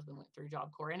 My husband went through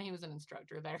Job Corps and he was an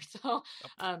instructor there, so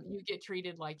Oh, you get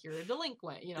treated like you're a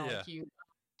delinquent. yeah. Like you.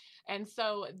 And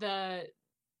so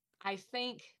I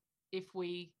think if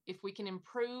we can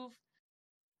improve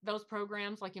those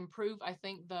programs, like improve, I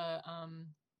think the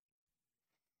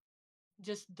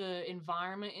just the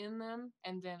environment in them,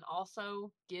 and then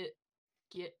also get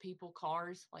people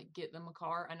cars, like get them a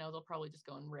car. I know they'll probably just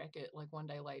go and wreck it like one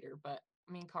day later, but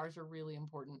I mean cars are really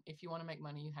important. If you want to make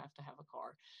money, you have to have a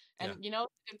car. And Yeah.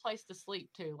 it's a good place to sleep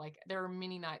too. Like there are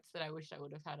many nights that I wish I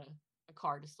would have had a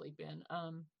car to sleep in.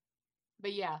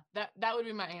 But yeah, that would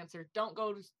be my answer. Don't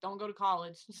go to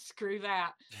college. Screw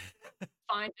that.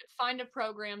 Find a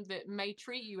program that may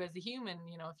treat you as a human.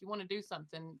 If you want to do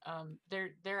something,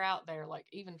 they're out there. Like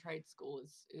even trade school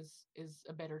is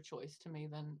a better choice to me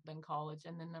than college.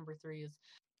 And then number three is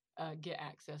get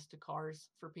access to cars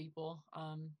for people.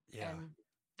 Yeah. And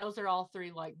those are all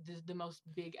three like the most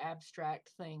big abstract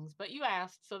things. But you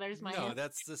asked, so there's my No, answer.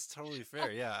 that's totally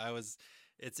fair. Yeah,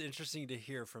 it's interesting to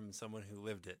hear from someone who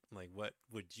lived it. Like, what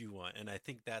would you want? And I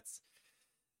think that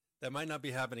might not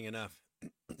be happening enough.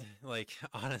 Like,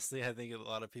 honestly, I think a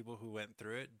lot of people who went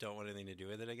through it don't want anything to do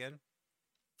with it again,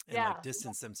 and Yeah. like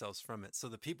distance themselves from it. So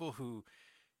the people who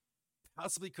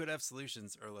possibly could have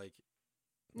solutions are like,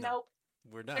 no, Nope.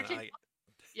 we're They're done. too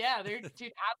Yeah, they're too.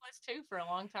 I was too for a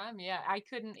long time. Yeah, I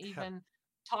couldn't Yeah, even.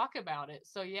 talk about it.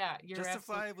 So yeah, you're absolutely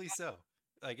Justifiably so.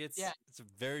 Like yeah. it's a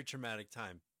very traumatic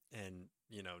time, and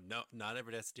no, not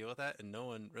everybody has to deal with that, and no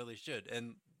one really should.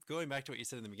 And going back to what you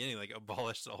said in the beginning, like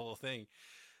abolish the whole thing.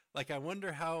 Like I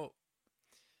wonder how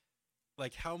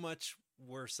much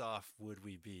worse off would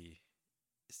we be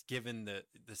given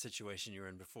the situation you were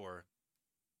in before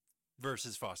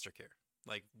versus foster care?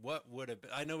 Like what would have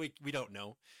been, I know we don't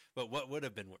know, but what would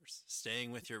have been worse,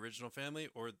 staying with your original family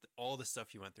or all the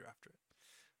stuff you went through after it?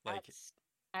 Like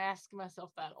I ask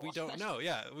myself that a we lot. don't know.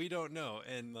 Yeah, we don't know.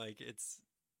 And like it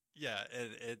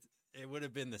would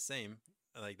have been the same.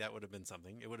 Like that would have been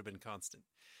something. It would have been constant.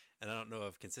 And I don't know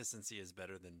if consistency is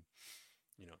better than,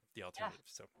 the alternative.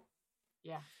 So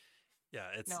Yeah. yeah,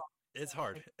 No. it's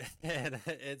hard. And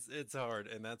it's hard,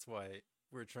 and that's why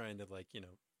we're trying to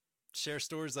share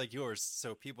stories like yours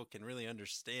so people can really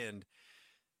understand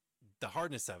the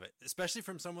hardness of it, especially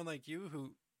from someone like you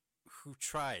who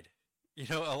tried.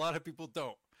 A lot of people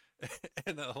don't.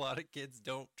 And a lot of kids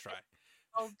don't try.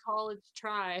 Old college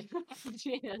try.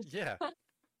 Jeez. Yeah.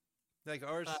 Like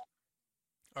ours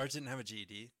didn't have a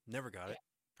GED, never got it.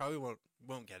 Probably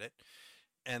won't get it.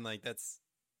 And like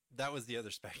that was the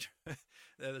other spectrum,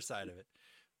 the other side of it.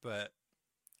 But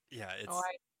yeah, it's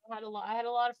I had a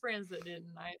lot of friends that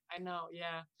didn't. I know,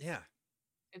 yeah. Yeah.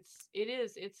 It's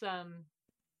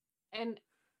and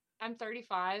I'm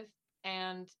 35,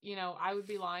 and I would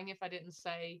be lying if I didn't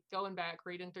say, going back,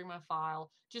 reading through my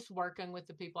file, just working with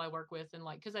the people I work with, and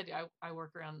because I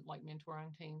work around like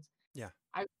mentoring teens. Yeah.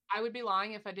 I would be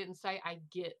lying if I didn't say I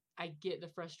get the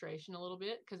frustration a little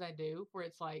bit, because I do, where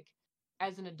it's like,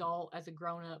 as an adult, as a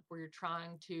grown up, where you're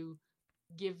trying to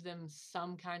give them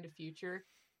some kind of future.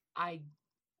 I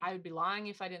would be lying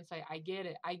if I didn't say I get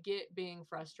it. I get being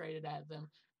frustrated at them.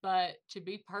 But to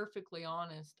be perfectly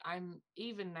honest, I'm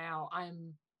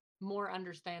more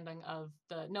understanding of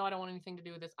no, I don't want anything to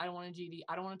do with this. I don't want a GD.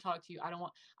 I don't want to talk to you.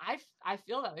 I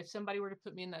feel that if somebody were to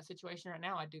put me in that situation right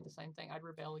now, I'd do the same thing. I'd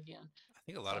rebel again. I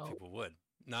think a lot of people would.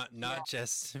 Not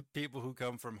just people who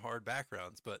come from hard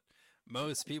backgrounds, but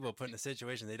most people put in a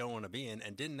situation they don't want to be in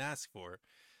and didn't ask for.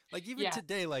 Like even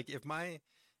today, like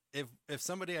if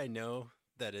somebody I know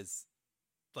that is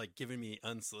like giving me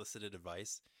unsolicited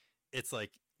advice, it's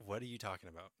like, what are you talking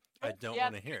about? I don't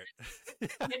want to hear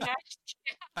it.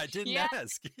 I didn't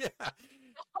ask. Yeah.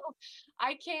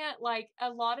 I can't, like, a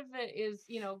lot of it is,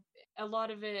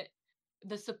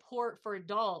 the support for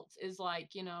adults is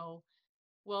like,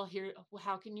 well, here,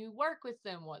 how can you work with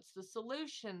them? What's the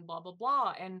solution? Blah, blah,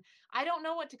 blah. And I don't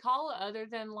know what to call it other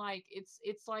than like,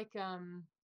 it's like,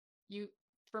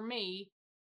 for me,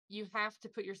 you have to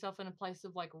put yourself in a place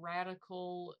of like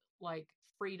radical, like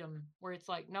freedom, where it's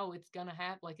like, no, it's gonna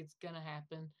happen. Like, it's gonna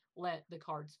happen. Let the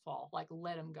cards fall. Like,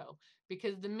 let them go.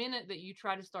 Because the minute that you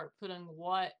try to start putting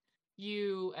what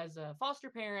you as a foster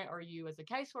parent, or you as a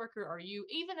caseworker, or you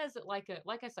even as like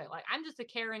I say, like, I'm just a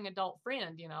caring adult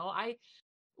friend,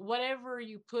 whatever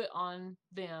you put on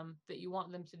them that you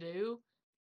want them to do,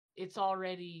 it's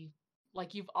already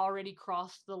like you've already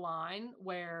crossed the line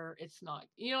where it's not,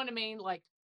 you know what I mean? Like,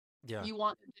 you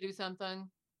want them to do something,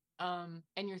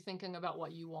 and you're thinking about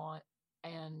what you want,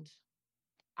 and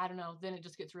I don't know, then it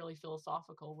just gets really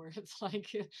philosophical, where it's like,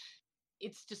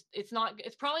 it's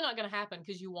probably not going to happen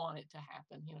because you want it to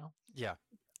happen, Yeah,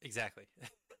 exactly.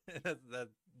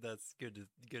 That's good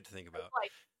to think about.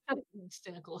 Like,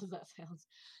 cynical as that sounds.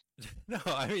 No,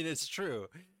 I mean, it's true.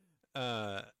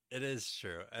 It is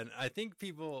true. And I think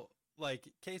people like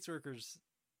caseworkers,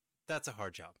 that's a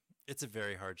hard job. It's a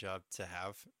very hard job to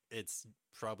have. It's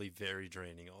probably very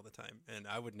draining all the time. And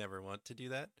I would never want to do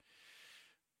that.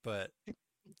 But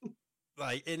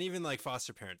like, and even like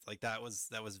foster parents, like that was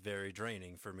very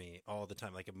draining for me all the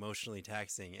time, like emotionally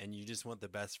taxing, and you just want the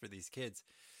best for these kids.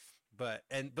 But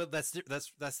that's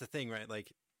the thing, right?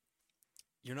 Like,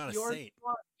 you're not a saint. You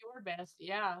want your best.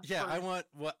 Yeah. Yeah. I want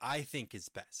what I think is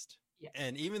best. Yeah.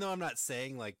 And even though I'm not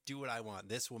saying like, do what I want,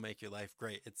 this will make your life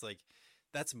great. It's like,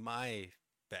 that's my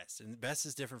best, and best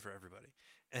is different for everybody.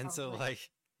 And so like,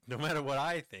 no matter what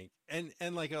I think, and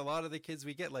like a lot of the kids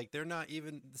we get, like, they're not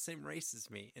even the same race as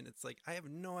me. And it's like, I have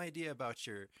no idea about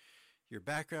your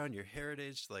background, your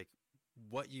heritage, like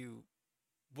what you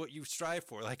strive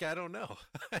for. Like, I don't know.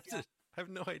 I have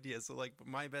no idea. So like,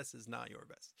 my best is not your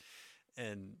best.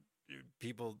 And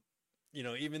people,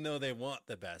 even though they want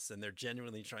the best and they're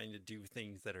genuinely trying to do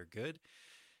things that are good,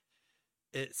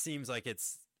 it seems like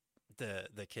it's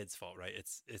the kids' fault, right?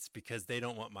 It's because they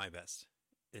don't want my best.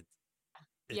 It's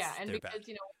and because bad.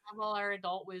 We have all our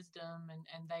adult wisdom,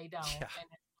 and they don't. Yeah. And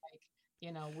it's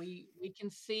like, we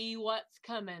can see what's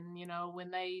coming,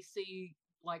 when they see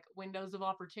like windows of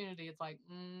opportunity. It's like,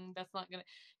 that's not gonna,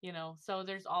 so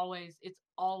it's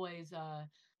always a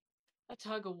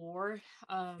tug of war.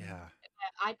 Yeah.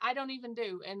 I don't even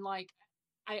do, and like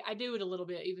I do it a little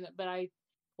bit even, but I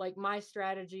like my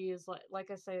strategy is like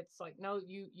I say, it's like, no,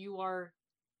 you are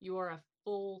a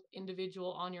full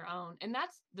individual on your own, and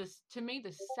that's this to me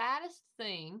the saddest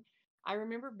thing. I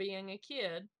remember being a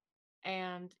kid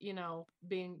and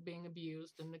being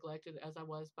abused and neglected as I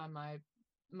was by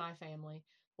my family.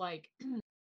 Like,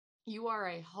 you are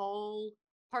a whole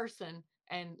person,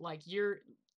 and like you're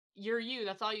you,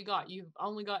 that's all you got, you've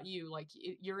only got you, like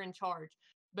you're in charge.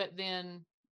 But then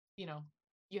you know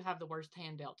you have the worst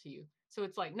hand dealt to you, so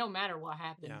it's like no matter what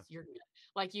Yeah. happens, you're good.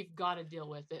 Like, you've got to deal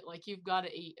with it, like you've got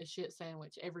to eat a shit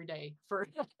sandwich every day for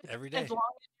Every as day.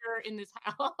 long as you're in this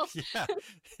house. Yeah.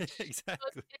 So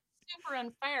Exactly. it's super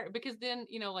unfair because then,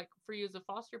 like for you as a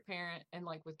foster parent and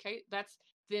like with Kate, that's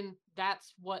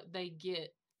what they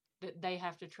get, that they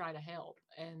have to try to help.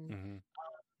 And Hmm.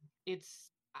 it's,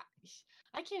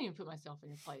 I can't even put myself in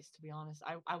your place, to be honest.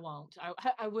 I won't.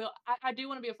 I will. I do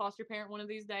want to be a foster parent one of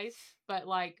these days, but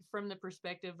like from the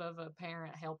perspective of a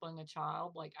parent helping a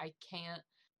child, like I can't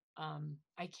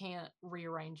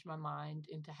rearrange my mind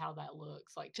into how that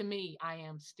looks. Like, to me, I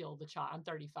am still the child. I'm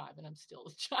 35 and I'm still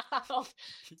the child.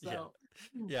 Yeah. So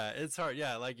Yeah. It's hard.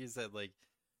 Yeah. Like you said, like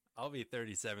I'll be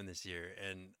 37 this year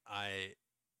and I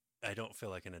don't feel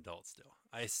like an adult still.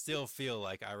 I still feel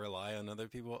like I rely on other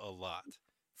people a lot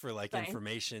for like same.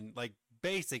 information, like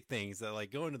basic things that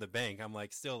like going to the bank. I'm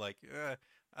like still like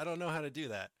I don't know how to do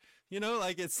that.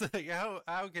 Like it's like how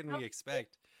can we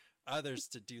expect others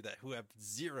to do that who have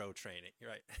zero training,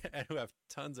 right? And who have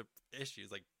tons of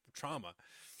issues like trauma.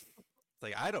 It's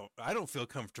like I don't feel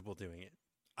comfortable doing it.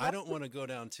 I don't want to go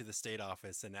down to the state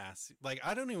office and ask, like,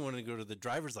 I don't even want to go to the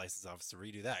driver's license office to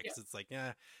redo that Yeah. because it's like,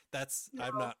 yeah, that's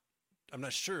No. I'm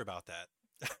not sure about that.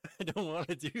 I don't want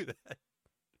to do that.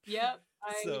 Yep.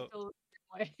 I So feel the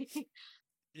same way.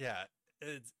 yeah,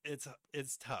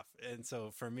 it's tough. And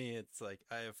so for me, it's like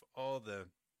I have all the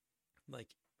like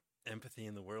empathy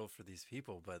in the world for these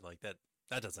people, but like that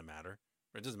doesn't matter.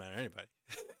 It doesn't matter to anybody.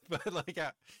 But like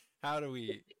how do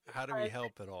we I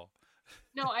help at all?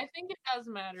 No, I think it does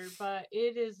matter, but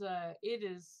it is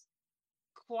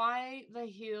quite the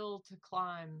hill to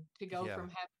climb to go Yeah. from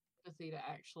having empathy to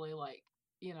actually, like,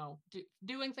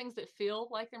 doing things that feel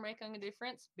like they're making a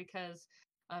difference, because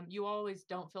you always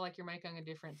don't feel like you're making a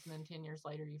difference, and then 10 years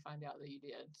later you find out that you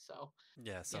did. So,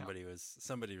 Yeah, you know,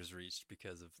 somebody was reached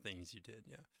because of things you did.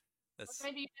 Yeah. or That's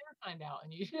maybe you never find out,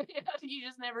 and you you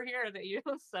just never hear that you.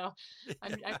 So,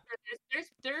 I'm yeah. sure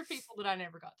there are people that I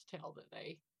never got to tell that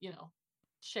they,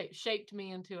 shaped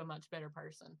me into a much better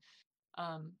person.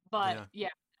 But Yeah. yeah,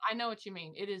 I know what you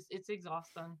mean. It's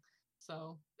exhausting.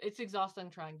 So it's exhausting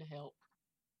trying to help.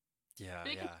 Yeah,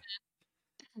 But it can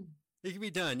yeah. It can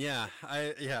be done. Yeah.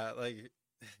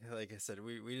 Like I said,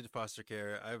 we did foster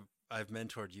care. I've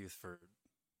mentored youth for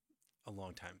a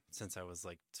long time since I was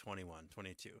like 21,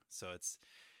 22. So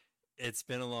it's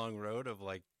been a long road of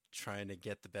like trying to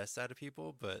get the best out of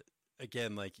people, but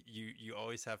again, like you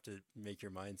always have to make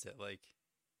your mindset like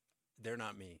they're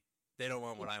not me. They don't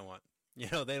want yeah, what I want. They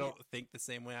yeah, don't think the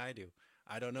same way I do.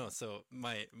 I don't know. yeah, So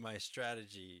my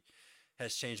strategy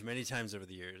has changed many times over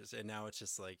the years, and now it's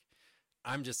just like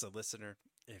I'm just a listener.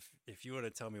 If you want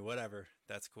to tell me whatever,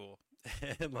 that's cool.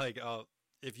 And like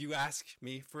if you ask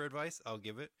me for advice, I'll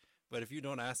give it. But if you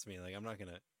don't ask me, like I'm not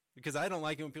gonna, because I don't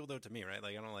like it when people do it to me, right?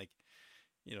 Like I don't like,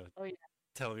 you know, oh yeah,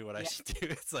 telling me what I yeah. should do.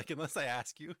 It's like unless I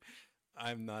ask you,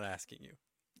 I'm not asking you,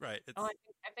 right? Oh,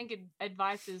 I think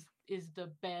advice is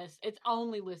the best. It's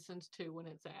only listened to when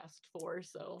it's asked for.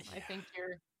 So I Yeah.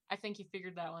 think you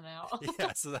figured that one out.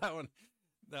 Yeah. So that one.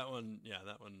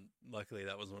 Luckily,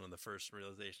 that was one of the first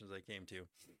realizations I came to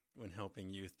when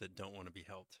helping youth that don't want to be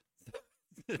helped.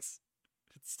 it's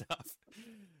it's tough.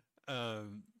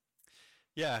 Um.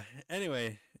 Yeah.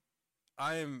 Anyway,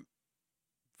 I'm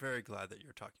very glad that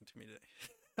you're talking to me today.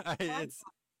 Well,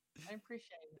 I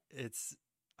appreciate it. It's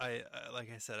I like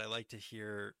I said, I like to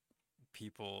hear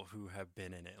people who have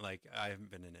been in it. Like I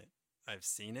haven't been in it. I've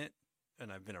seen it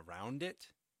and I've been around it,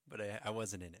 but I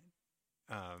wasn't in it.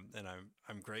 And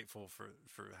I'm grateful for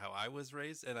how I was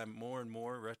raised, and I'm more and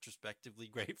more retrospectively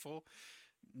grateful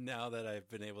now that I've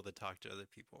been able to talk to other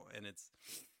people. And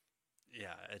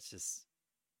yeah, it's just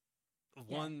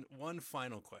Yeah. one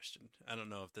final question. I don't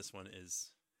know if this one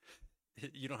is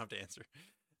you don't have to answer.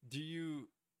 Do you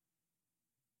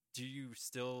do you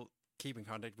still keep in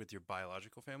contact with your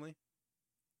biological family?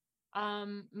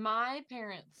 My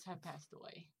parents have passed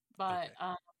away, but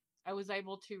Okay. I was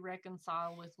able to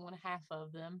reconcile with one half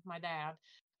of them, my dad.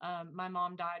 My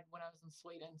mom died when I was in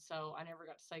Sweden, so I never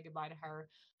got to say goodbye to her,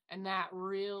 and that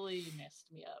really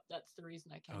messed me up. That's the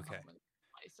reason I came Okay. home in the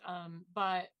first place.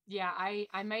 But yeah,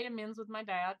 I made amends with my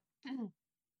dad.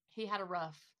 He had a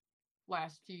rough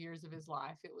last few years of his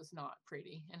life. It was not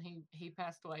pretty, and he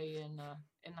passed away in the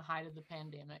height of the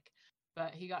pandemic.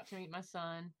 But he got to meet my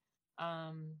son.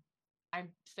 Um, I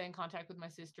stay in contact with my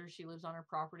sister. She lives on her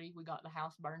property. We got the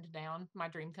house burned down. My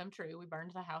dream come true. We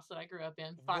burned the house that I grew up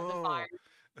in. The fire, Whoa.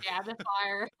 yeah, the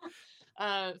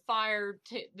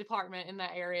department in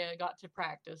that area got to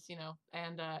practice,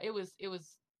 and it was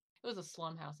a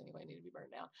slum house anyway. It needed to be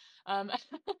burned down.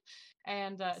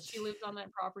 And she lives on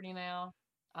that property now.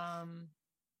 Um,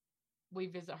 we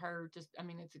visit her. Just, I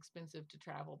mean, it's expensive to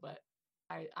travel, but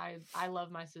I love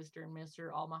my sister and miss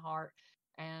her all my heart.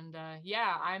 And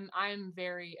yeah, I'm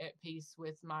very at peace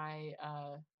with my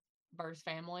birth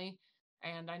family,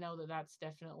 and I know that that's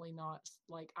definitely not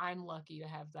like I'm lucky to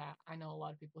have that. I know a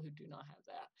lot of people who do not have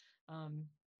that.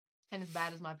 And as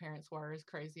bad as my parents were, as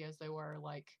crazy as they were,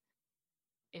 like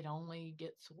it only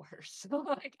gets worse.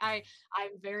 Like I'm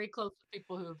very close to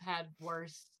people who have had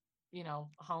worse,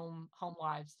 home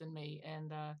lives than me.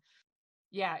 And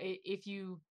yeah, if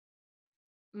you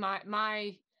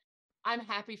my I'm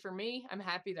happy for me. I'm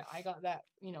happy that I got that,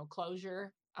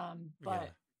 closure. Yeah.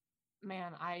 But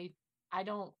man, I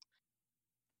don't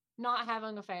not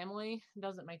having a family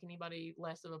doesn't make anybody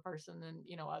less of a person than,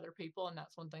 other people. And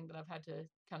that's one thing that I've had to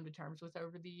come to terms with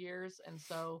over the years. And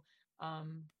so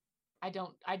um I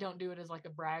don't do it as like a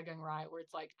bragging right where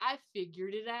it's like I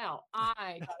figured it out.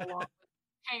 I got along with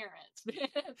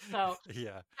parents. So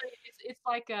Yeah. it's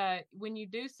like when you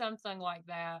do something like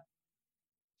that,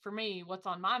 for me, what's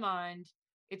on my mind,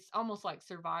 it's almost like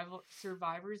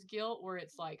survivor's guilt, where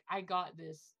it's like I got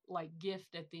this like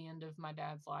gift at the end of my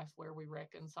dad's life where we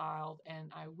reconciled,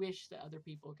 and I wish that other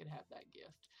people could have that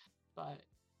gift, but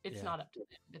it's Yeah. not up to them.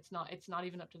 It's not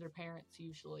even up to their parents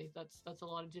usually. That's a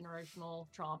lot of generational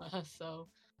trauma. So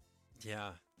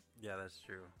Yeah. Yeah, that's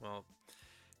true. Well,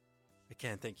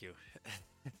 again, thank you.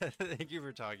 Thank you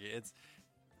for talking. It's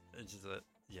just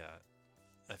yeah,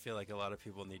 I feel like a lot of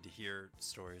people need to hear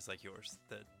stories like yours,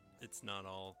 that it's not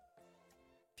all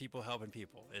people helping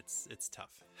people. It's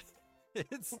tough.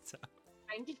 It's tough.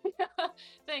 thank you.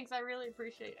 Thanks. I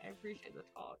appreciate the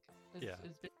talk. Yeah.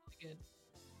 It's been really good.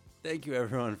 Thank you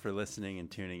everyone for listening and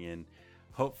tuning in.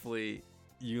 Hopefully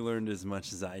you learned as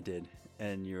much as I did,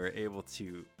 and you were able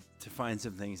to find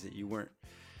some things that you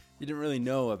didn't really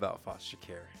know about foster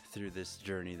care through this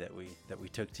journey that we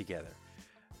took together.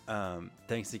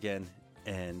 Thanks again.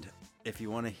 And if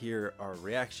you want to hear our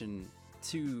reaction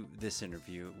to this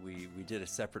interview, we did a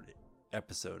separate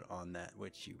episode on that,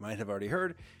 which you might have already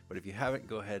heard, but if you haven't,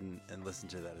 go ahead and listen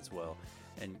to that as well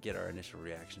and get our initial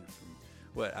reaction from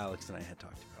what Alex and I had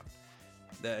talked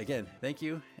about. Again, thank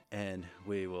you, and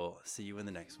we will see you in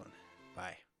the next one.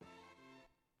 Bye.